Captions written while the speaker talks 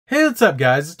Hey, what's up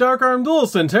guys, it's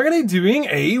DarkArmedDuelist and today I'm doing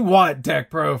a Awalt deck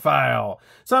profile.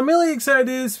 So I'm really excited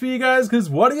to do this for you guys because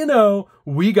what do you know,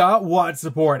 we got Awalt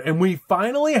support and we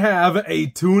finally have a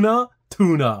tuna,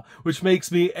 which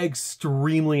makes me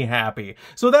extremely happy.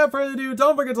 So without further ado,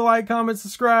 don't forget to like, comment,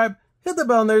 subscribe, hit the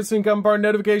bell there so you can become part of the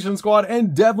notification squad,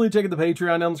 and definitely check out the Patreon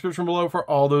down in the description below for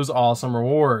all those awesome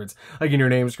rewards. Like in your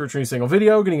name description in a single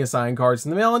video, getting assigned cards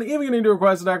in the mail, and even getting to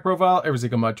request a deck profile every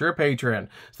single month you're a patron.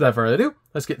 So without further ado,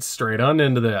 let's get straight on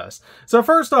into this. So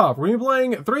first off, we're going to be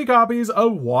playing 3 copies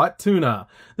of Awalt Tuna.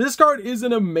 This card is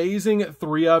an amazing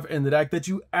 3-of in the deck that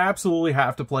you absolutely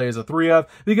have to play as a 3-of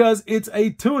because it's a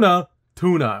tuna,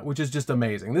 which is just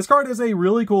amazing. This card has a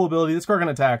really cool ability. This card can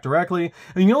attack directly,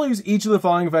 and you can only use each of the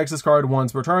following effects of this card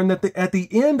once per turn. At the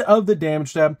end of the damage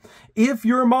step, if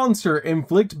your monster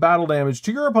inflict battle damage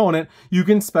to your opponent, you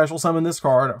can special summon this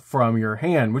card from your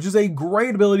hand, which is a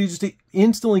great ability just to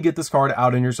instantly get this card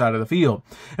out on your side of the field.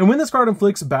 And when this card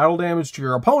inflicts battle damage to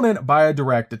your opponent by a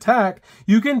direct attack,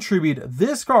 you can tribute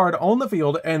this card on the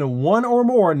field and 1 or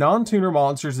more non-tuner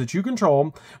monsters that you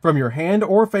control from your hand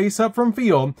or face up from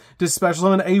field to special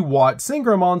summon a Awalt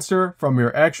synchro monster from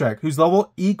your extract, whose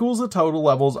level equals the total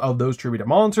levels of those tributed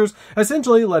monsters,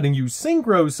 essentially letting you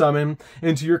synchro summon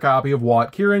into your copy of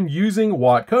Awalt Kirin using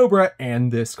Awalt Cobra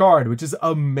and this card, which is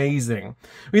amazing.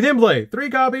 We then play 3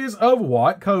 copies of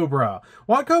Awalt Cobra.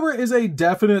 Awalt Cobra is a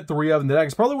definite 3-of in the deck.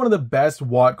 It's probably one of the best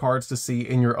Awalt cards to see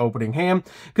in your opening hand,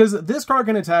 because this card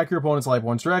can attack your opponent's life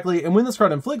points directly, and when this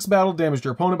card inflicts battle damage to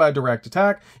your opponent by a direct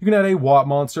attack, you can add a Awalt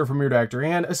monster from your deck to your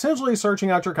hand, essentially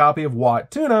searching out your copy of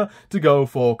Awalt Tuna to go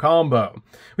full combo.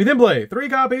 We then play 3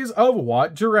 copies of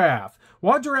Awalt Giraffe.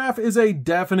 Awalt Giraffe is a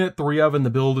definite 3-of in the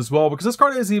build as well, because this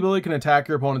card has the ability can attack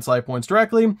your opponent's life points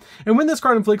directly, and when this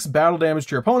card inflicts battle damage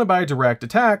to your opponent by a direct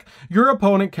attack, your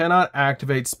opponent cannot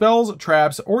activate spells,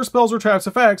 traps, or traps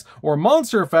effects, or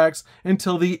monster effects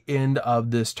until the end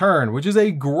of this turn, which is a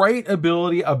great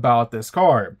ability about this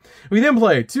card. We then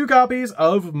play 2 copies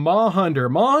of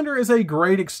Mahunter. Mahunter is a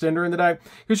great extender in the deck,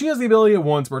 because she has the ability of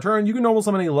once per turn, you can normal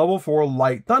summon a level 4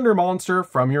 Light Thunder monster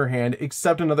from your hand,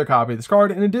 except another copy of this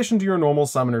card, in addition to your normal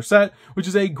summoner set, which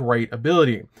is a great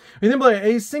ability. We then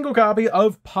play a single copy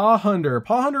of Pawhunter.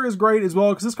 Pawhunter is great as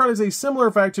well because this card has a similar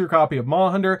effect to your copy of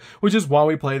Mahunter, which is why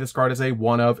we play this card as a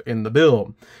 1-of in the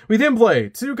build. We then play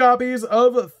 2 copies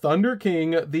of Thunder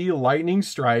King, the Lightning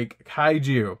Strike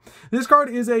Kaiju. This card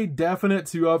is a definite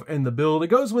 2-of in the build. It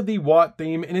goes with the Awalt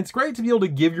theme, and it's great to be able to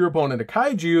give your opponent a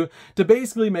Kaiju to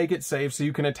basically make it safe so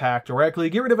you can attack directly,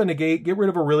 get rid of a negate, get rid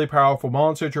of a really powerful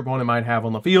monster that your opponent might have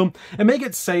on the field, and make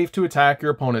it safe to attack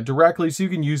your opponent directly so you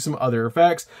can use some other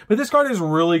effects. But this card is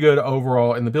really good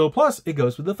overall in the build, plus it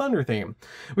goes with the Thunder theme.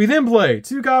 We then play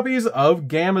 2 copies of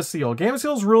Gameciel.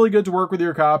 Gameciel is really good to work with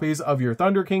your copies of your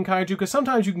Thunder King Kaiju, because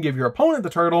sometimes you can give your opponent the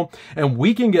turtle and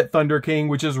we can get Thunder King,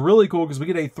 which is really cool because we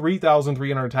get a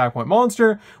 3,300 attack point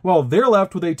monster while they're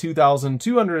left with a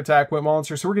 2,200 attack point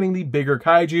monster, so we're getting the bigger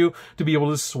Kaiju to be able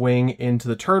to swing into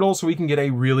the turtle so we can get a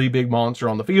really big monster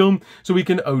on the field so we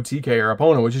can OTK our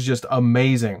opponent, which is just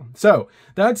amazing. So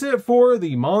that's it for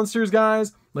the monsters,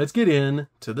 guys. Let's get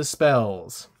into the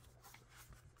spells.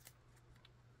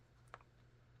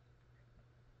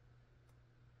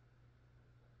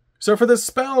 So for the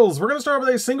spells, we're going to start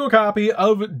with a single copy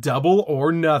of Double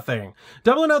or Nothing.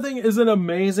 Double or Nothing is an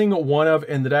amazing 1-of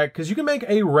in the deck because you can make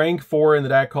a rank 4 in the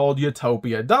deck called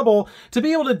Utopia Double to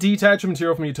be able to detach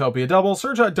material from Utopia Double,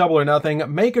 search out Double or Nothing,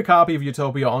 make a copy of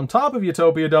Utopia on top of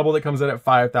Utopia Double that comes in at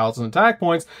 5,000 attack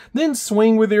points, then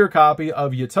swing with your copy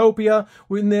of Utopia,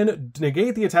 and then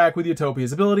negate the attack with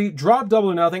Utopia's ability, drop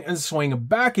Double or Nothing, and swing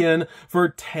back in for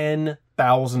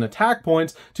 10,000 attack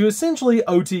points to essentially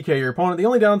OTK your opponent. The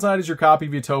only downside is your copy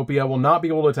of Utopia will not be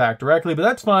able to attack directly, but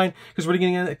that's fine because we're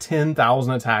getting a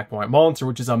 10,000 attack point monster,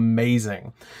 which is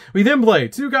amazing. We then play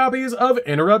 2 copies of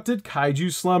Interrupted Kaiju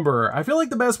Slumberer. I feel like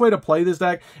the best way to play this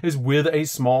deck is with a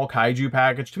small Kaiju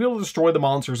package to be able to destroy the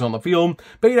monsters on the field,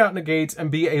 bait out negates, and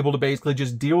be able to basically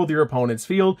just deal with your opponent's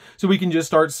field so we can just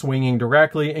start swinging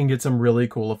directly and get some really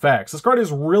cool effects. This card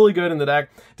is really good in the deck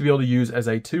to be able to use as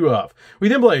a 2-of. We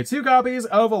then play 2 copies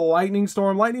of Lightning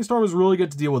Storm. Lightning Storm is really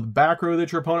good to deal with back row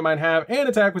that your opponent might have and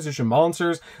attack position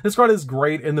monsters. This card is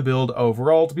great in the build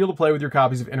overall to be able to play with your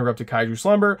copies of Interrupted Kaiju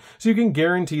Slumber so you can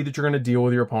guarantee that you're going to deal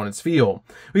with your opponent's field.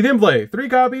 We then play 3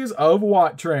 copies of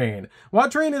Wat Train.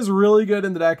 Wat Train is really good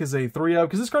in the deck as a 3-of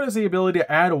because this card has the ability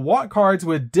to add Wat cards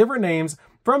with different names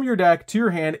from your deck to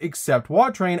your hand except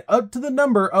Awalt Train up to the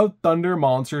number of thunder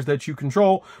monsters that you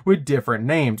control with different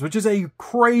names, which is a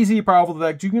crazy powerful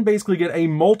deck. You can basically get a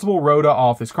multiple Rhoda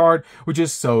off this card, which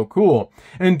is so cool.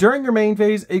 And during your main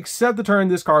phase, except the turn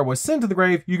this card was sent to the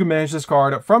grave, you can manage this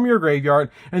card from your graveyard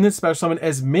and then special summon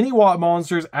as many Awalt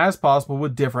monsters as possible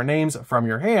with different names from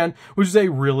your hand, which is a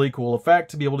really cool effect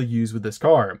to be able to use with this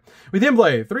card. We then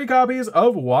play 3 copies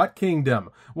of Awalt Kingdom.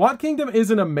 Awalt Kingdom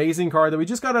is an amazing card that we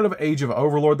just got out of Age of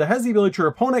Overlord that has the ability your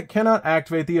opponent cannot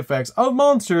activate the effects of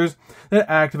monsters that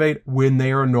activate when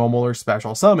they are normal or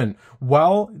special summon,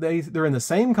 while they're in the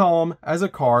same column as a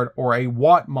card or a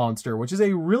Awalt monster, which is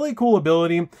a really cool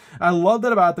ability. I love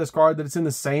that about this card, that it's in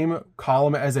the same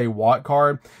column as a Awalt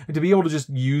card, and to be able to just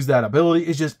use that ability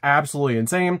is just absolutely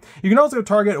insane. You can also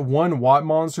target one Awalt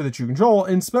monster that you control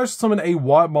and special summon a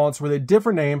Awalt monster with a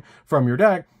different name from your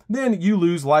deck. Then you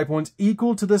lose life points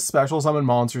equal to the special summon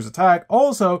monster's attack.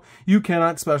 Also, you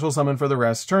cannot special summon for the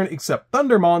rest of the turn except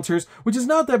thunder monsters, which is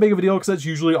not that big of a deal because that's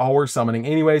usually all we're summoning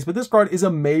anyways, but this card is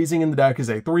amazing in the deck as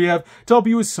a 3F to help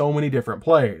you with so many different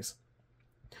plays.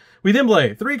 We then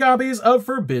play 3 copies of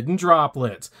Forbidden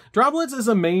Droplets. Droplets is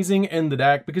amazing in the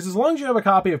deck because as long as you have a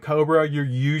copy of Cobra, you're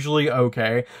usually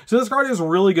okay. So this card is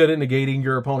really good at negating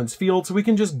your opponent's field, so we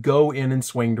can just go in and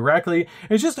swing directly.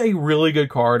 It's just a really good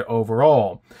card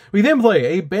overall. We then play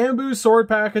a Bamboo Sword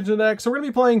package in the deck, so we're going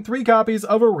to be playing 3 copies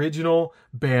of Original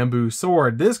Bamboo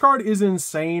Sword. This card is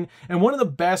insane and one of the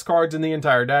best cards in the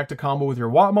entire deck to combo with your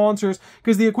Awalt monsters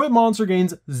because the equipped monster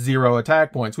gains 0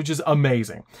 attack points, which is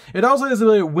amazing. It also has the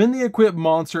ability, when the equipped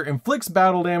monster inflicts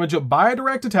battle damage by a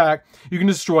direct attack, you can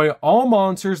destroy all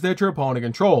monsters that your opponent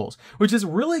controls, which is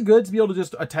really good to be able to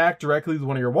just attack directly with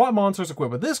one of your Awalt monsters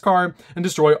equipped with this card and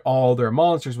destroy all their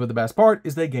monsters. But the best part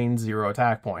is they gain 0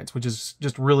 attack points, which is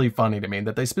just really funny to me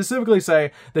that they specifically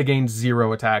say they gain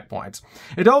 0 attack points.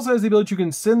 It also has the ability you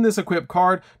can send this equipped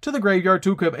card to the graveyard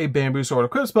to equip a Bamboo Sword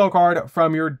equip spell card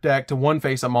from your deck to one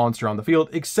face-up monster on the field,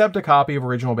 except a copy of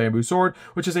Original Bamboo Sword,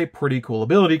 which is a pretty cool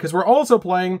ability because we're also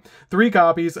playing 3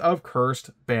 copies of Cursed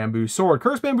Bamboo Sword.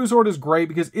 Cursed Bamboo Sword is great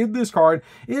because if this card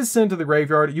is sent to the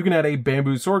graveyard, you can add a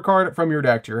Bamboo Sword card from your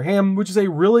deck to your hand, which is a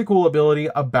really cool ability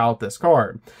about this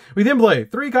card. We then play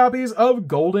 3 copies of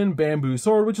Golden Bamboo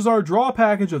Sword, which is our draw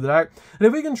package of the deck. And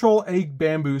if we control a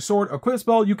Bamboo Sword equip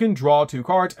spell, you can draw 2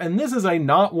 cards, and this is a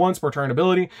not once per turn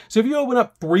ability. So if you open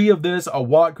up 3 of this, a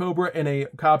Awalt Cobra and a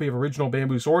copy of Original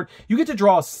Bamboo Sword, you get to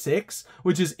draw 6,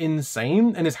 which is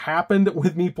insane and has happened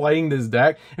with me playing this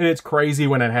deck, and it's crazy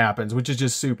when it happens, which is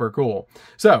just super cool.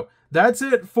 So that's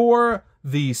it for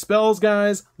the spells,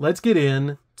 guys. Let's get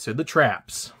in to the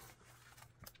traps.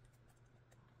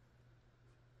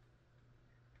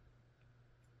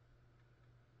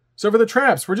 So for the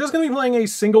traps, we're just going to be playing a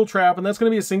single trap, and that's going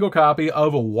to be a single copy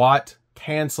of Awalt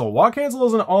Cancel. Awalt Cancel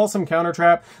is an awesome counter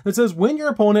trap that says when your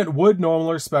opponent would normal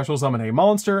or special summon a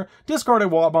monster, discard a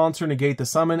Awalt monster, negate the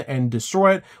summon, and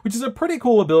destroy it, which is a pretty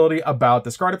cool ability about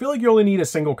this card. I feel like you only need a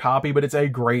single copy, but it's a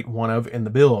great one of in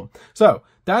the build. So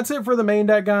that's it for the main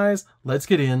deck, guys. Let's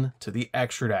get into the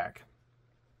extra deck.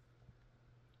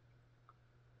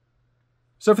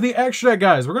 So for the extra deck,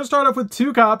 guys, we're going to start off with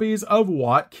 2 copies of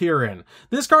Wat Kirin.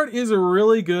 This card is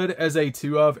really good as a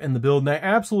 2-of in the build, and I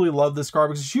absolutely love this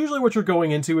card because it's usually what you're going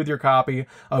into with your copy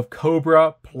of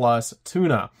Cobra plus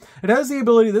Tuna. It has the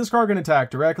ability this card can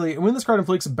attack directly, and when this card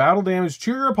inflicts battle damage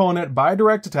to your opponent by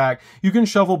direct attack, you can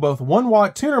shuffle both 1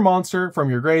 Wat Tuner monster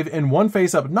from your grave and 1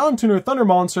 face-up non-tuner Thunder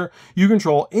monster you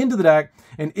control into the deck,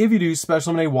 and if you do, special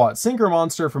summon a Wat Synchro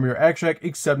monster from your extra deck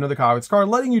except another copy of this card,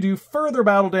 letting you do further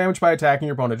battle damage by attacking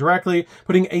your opponent directly,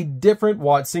 putting a different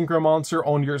Wat Synchro monster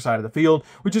on your side of the field,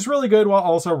 which is really good while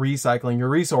also recycling your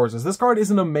resources. This card is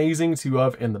an amazing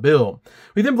 2-of in the build.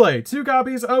 We then play 2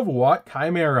 copies of Wat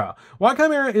Chimera. Wat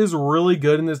Chimera is really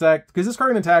good in this deck because this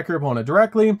card can attack your opponent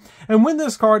directly, and when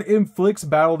this card inflicts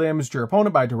battle damage to your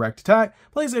opponent by direct attack,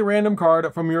 plays a random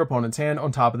card from your opponent's hand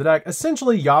on top of the deck,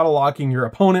 essentially Yada locking your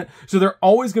opponent, so they're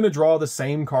always going to draw the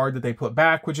same card that they put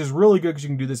back, which is really good because you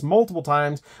can do this multiple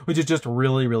times, which is just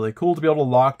really, really cool to be able to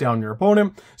lock down your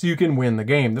opponent so you can win the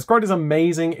game. This card is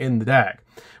amazing in the deck.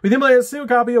 We then play a single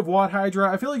copy of Wat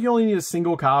Hydra. I feel like you only need a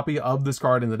single copy of this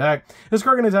card in the deck. This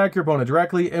card can attack your opponent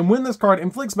directly, and when this card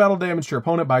inflicts battle damage to your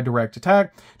opponent by direct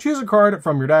attack, choose a card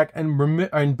from your deck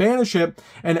and banish it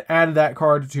and add that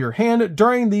card to your hand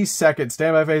during the second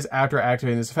standby phase after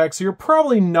activating this effect. So you're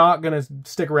probably not going to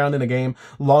stick around in a game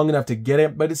long enough to get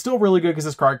it, but it's still really good because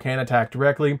this card can attack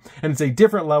directly, and it's a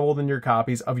different level than your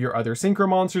copies of your other Synchro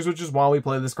monsters, which is why we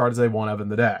play this card as a 1-of in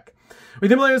the deck. We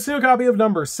then play a single copy of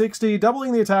number 60.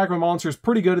 Doubling the attack of a monster is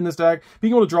pretty good in this deck.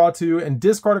 Being able to draw 2 and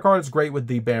discard a card is great with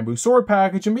the Bamboo Sword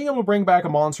package, and being able to bring back a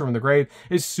monster from the grave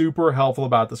is super helpful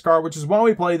about this card, which is why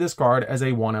we play this card as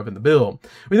a 1-of in the build.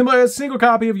 We then play a single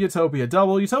copy of Utopia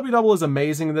Double. Utopia Double is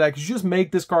amazing in the deck because you just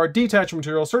make this card, detach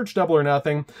material, search double or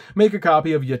nothing, make a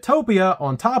copy of Utopia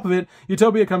on top of it.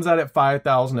 Utopia comes out at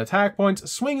 5,000 attack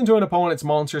points, swing into an opponent's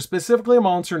monster, specifically a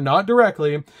monster, not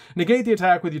directly, negate the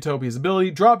attack with Utopia's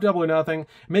ability, drop double or nothing,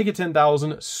 make it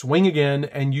 10,000, swing again,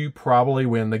 and you probably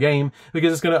win the game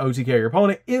because it's going to OTK your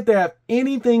opponent. If they have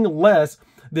anything less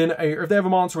than if they have a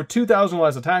monster with 2,000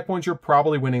 less attack points, you're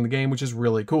probably winning the game, which is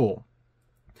really cool.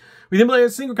 We then play a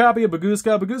single copy of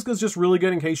Baguska. Baguska is just really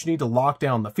good in case you need to lock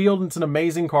down the field, and it's an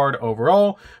amazing card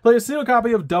overall. Play a single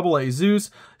copy of Double A Zeus,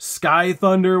 Sky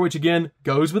Thunder, which again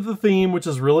goes with the theme, which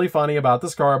is really funny about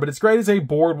this card, but it's great as a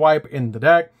board wipe in the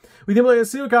deck. We then play a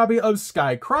single copy of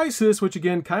Sky Crisis, which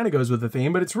again kind of goes with the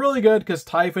theme, but it's really good because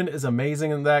Typhon is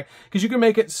amazing in the deck because you can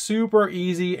make it super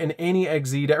easy in any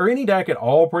XZ deck, or any deck at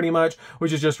all pretty much,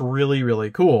 which is just really,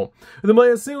 really cool. We then play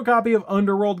a single copy of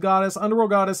Underworld Goddess. Underworld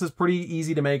Goddess is pretty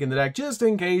easy to make in the deck just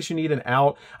in case you need an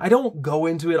out. I don't go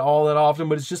into it all that often,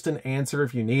 but it's just an answer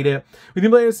if you need it. We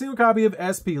then play a single copy of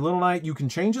SP Little Knight. You can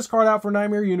change this card out for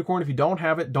Nightmare Unicorn. If you don't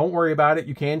have it, don't worry about it.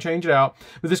 You can change it out.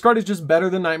 But this card is just better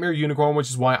than Nightmare Unicorn,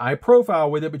 which is why I profile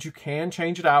with it, but you can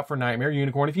change it out for Nightmare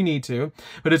Unicorn if you need to.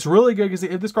 But it's really good because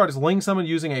if this card is link summoned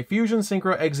using a Fusion,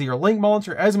 Synchro, XZ, or Link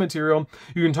monster as a material,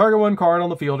 you can target one card on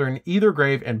the field or in either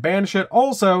grave and banish it.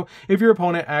 Also, if your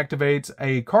opponent activates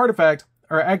a card effect,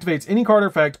 or activates any card or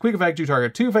effect, quick effect, you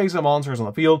target 2 face-up monsters on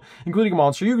the field, including a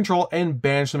monster you control, and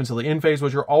banish them until the end phase,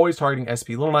 which you're always targeting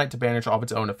SP Little Knight to banish off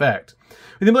its own effect.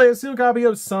 We then play a single copy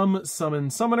of Summon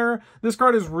Summoner. This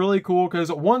card is really cool because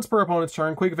once per opponent's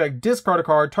turn, quick effect, discard a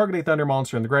card, target a thunder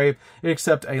monster in the grave,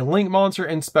 except a link monster,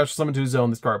 and special summon to a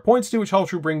zone this card points to, which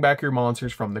helps you bring back your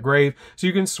monsters from the grave, so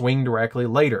you can swing directly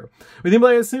later. We then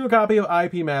play a single copy of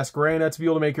IP Masquerade to be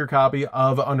able to make your copy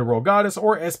of Underworld Goddess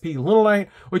or SP Little Knight,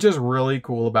 which is really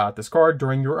cool about this card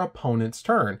during your opponent's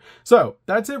turn. So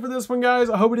that's it for this one, guys.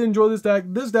 I hope you did enjoy this deck.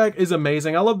 This deck is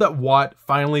amazing. I love that Watt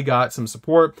finally got some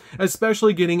support,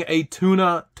 especially getting a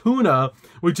Tuna,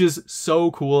 which is so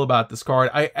cool about this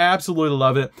card. I absolutely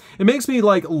love it. It makes me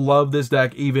like love this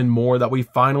deck even more that we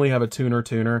finally have a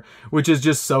tuner, which is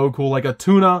just so cool. Like a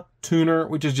tuner,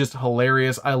 which is just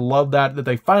hilarious. I love that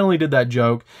they finally did that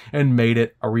joke and made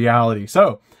it a reality.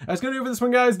 So that's gonna do it for this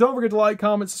one, guys. Don't forget to like,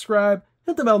 comment, subscribe,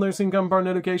 hit the bell notification, become part of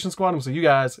the notification squad, and we'll see you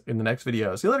guys in the next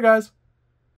video. See you later, guys.